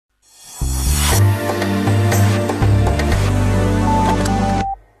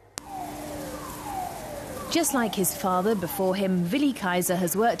Just like his father before him, Willi Kaiser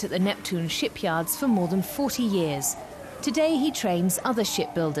has worked at the Neptun shipyards for more than 40 years. Today he trains other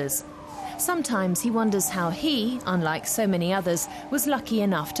shipbuilders. Sometimes he wonders how he, unlike so many others, was lucky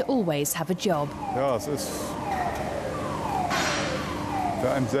enough to always have a job.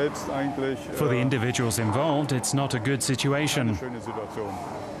 For the individuals involved, it's not a good situation.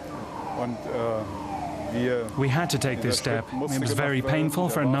 We had to take this step. It was very painful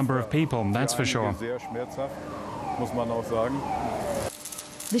for a number of people, that's for sure.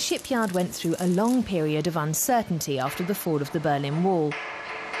 The shipyard went through a long period of uncertainty after the fall of the Berlin Wall.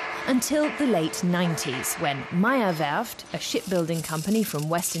 Until the late 90s, when Werft, a shipbuilding company from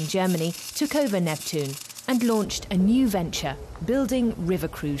Western Germany, took over Neptun and launched a new venture, building river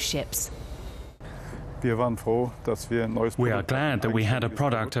cruise ships. We are glad that we had a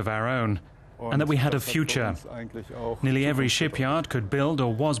product of our own, and that we had a future. Nearly every shipyard could build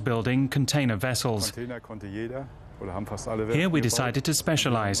or was building container vessels. Here we decided to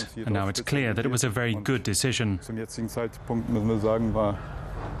specialize, and now it's clear that it was a very good decision.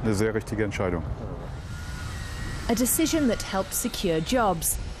 A decision that helped secure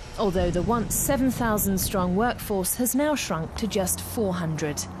jobs, although the once 7,000-strong workforce has now shrunk to just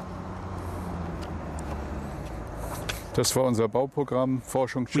 400.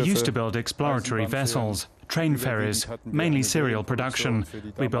 We used to build exploratory vessels, train ferries, mainly serial production.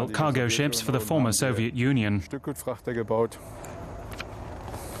 We built cargo ships for the former Soviet Union.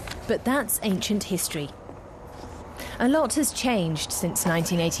 But that's ancient history. A lot has changed since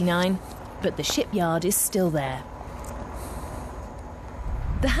 1989, but the shipyard is still there.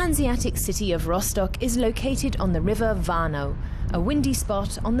 The Hanseatic city of Rostock is located on the river Warnow, a windy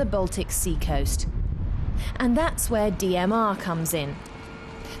spot on the Baltic sea coast. And that's where DMR comes in.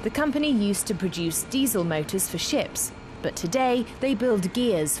 The company used to produce diesel motors for ships, but today they build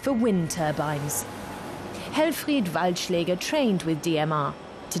gears for wind turbines. Helfried Waldschläger trained with DMR.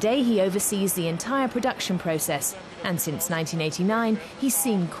 Today he oversees the entire production process, and since 1989 he's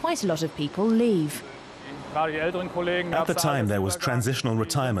seen quite a lot of people leave. At the time, there was transitional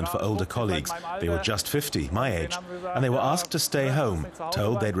retirement for older colleagues. They were just 50, my age, and they were asked to stay home,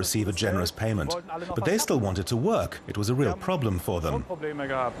 told they'd receive a generous payment. But they still wanted to work. It was a real problem for them.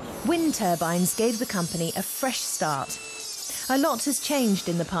 Wind turbines gave the company a fresh start. A lot has changed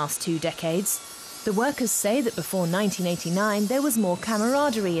in the past 2 decades. The workers say that before 1989 there was more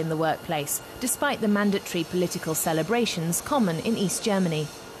camaraderie in the workplace, despite the mandatory political celebrations common in East Germany.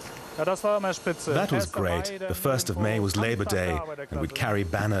 That was great. The 1st of May was Labor Day, and we'd carry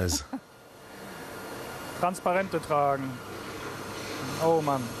banners.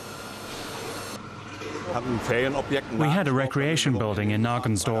 We had a recreation building in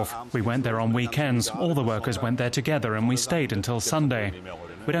Nagensdorf. We went there on weekends. All the workers went there together, and we stayed until Sunday.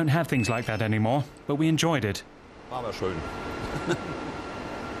 We don't have things like that anymore, but we enjoyed it. But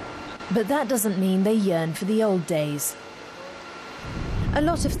that doesn't mean they yearn for the old days. A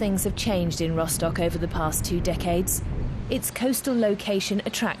lot of things have changed in Rostock over the past 2 decades. Its coastal location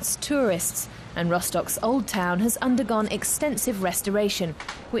attracts tourists, and Rostock's old town has undergone extensive restoration,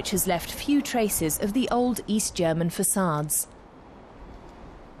 which has left few traces of the old East German facades.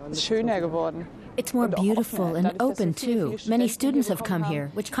 It's more beautiful and open too. Many students have come here,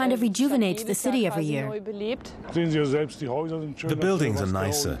 which kind of rejuvenates the city every year. The buildings are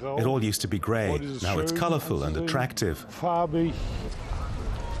nicer. It all used to be grey. Now it's colourful and attractive.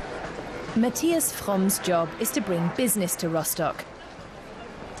 Matthias Fromm's job is to bring business to Rostock.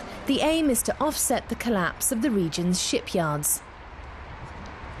 The aim is to offset the collapse of the region's shipyards.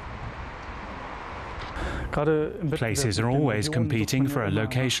 Places are always competing for a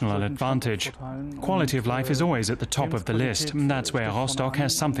locational advantage. Quality of life is always at the top of the list, and that's where Rostock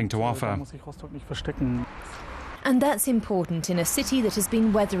has something to offer. And that's important in a city that has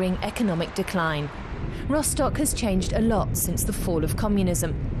been weathering economic decline. Rostock has changed a lot since the fall of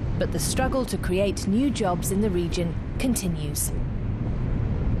communism, but the struggle to create new jobs in the region continues.